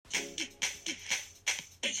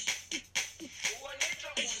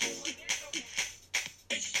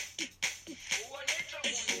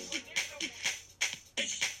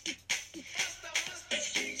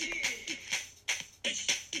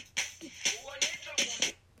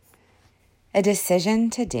A decision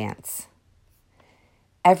to dance.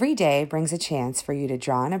 Every day brings a chance for you to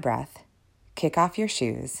draw in a breath, kick off your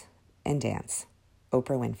shoes, and dance.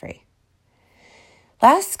 Oprah Winfrey.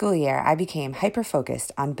 Last school year, I became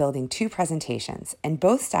hyper-focused on building 2 presentations, and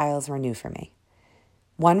both styles were new for me.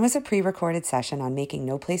 One was a pre-recorded session on making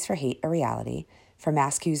No Place for Hate a reality for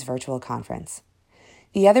MassQ's virtual conference.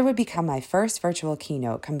 The other would become my first virtual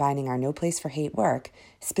keynote combining our No Place for Hate work,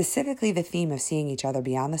 specifically the theme of seeing each other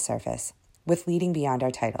beyond the surface, with leading beyond our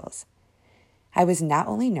titles. I was not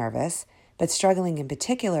only nervous, but struggling in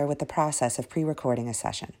particular with the process of pre-recording a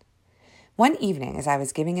session. One evening, as I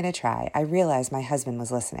was giving it a try, I realized my husband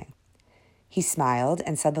was listening. He smiled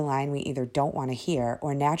and said the line we either don't want to hear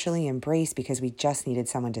or naturally embrace because we just needed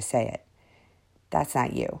someone to say it. That's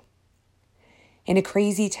not you. In a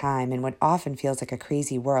crazy time, in what often feels like a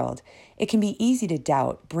crazy world, it can be easy to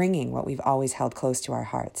doubt bringing what we've always held close to our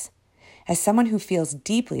hearts. As someone who feels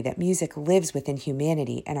deeply that music lives within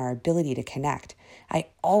humanity and our ability to connect, I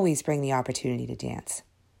always bring the opportunity to dance.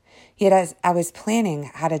 Yet as I was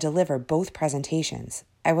planning how to deliver both presentations,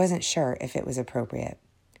 I wasn't sure if it was appropriate.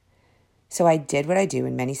 So I did what I do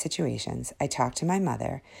in many situations. I talked to my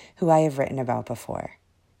mother, who I have written about before.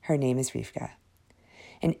 Her name is Rivka.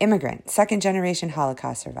 An immigrant, second-generation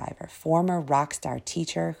Holocaust survivor, former rock star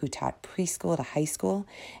teacher who taught preschool to high school,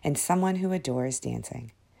 and someone who adores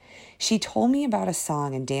dancing. She told me about a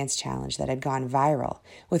song and dance challenge that had gone viral,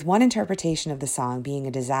 with one interpretation of the song being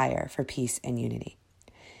a desire for peace and unity.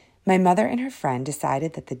 My mother and her friend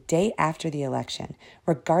decided that the day after the election,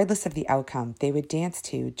 regardless of the outcome, they would dance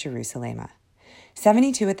to Jerusalema.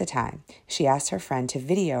 72 at the time, she asked her friend to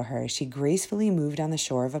video her as she gracefully moved on the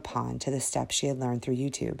shore of a pond to the steps she had learned through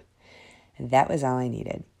YouTube. That was all I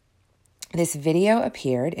needed. This video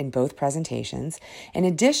appeared in both presentations, and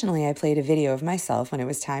additionally, I played a video of myself when it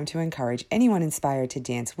was time to encourage anyone inspired to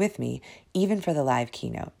dance with me, even for the live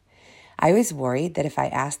keynote. I was worried that if I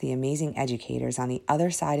asked the amazing educators on the other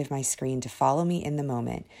side of my screen to follow me in the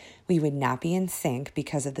moment, we would not be in sync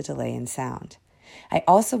because of the delay in sound. I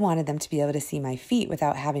also wanted them to be able to see my feet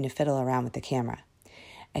without having to fiddle around with the camera.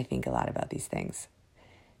 I think a lot about these things.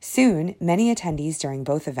 Soon, many attendees during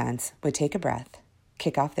both events would take a breath,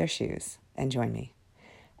 kick off their shoes, and join me.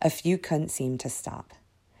 A few couldn't seem to stop.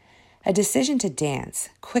 A decision to dance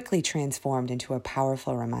quickly transformed into a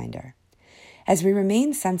powerful reminder. As we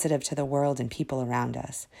remain sensitive to the world and people around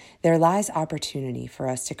us, there lies opportunity for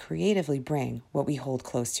us to creatively bring what we hold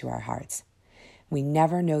close to our hearts. We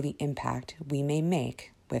never know the impact we may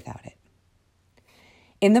make without it.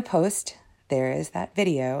 In the post, there is that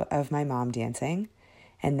video of my mom dancing,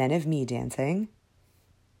 and then of me dancing,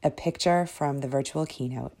 a picture from the virtual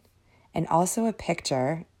keynote, and also a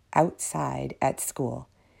picture outside at school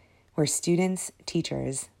where students,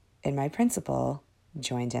 teachers, and my principal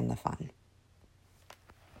joined in the fun.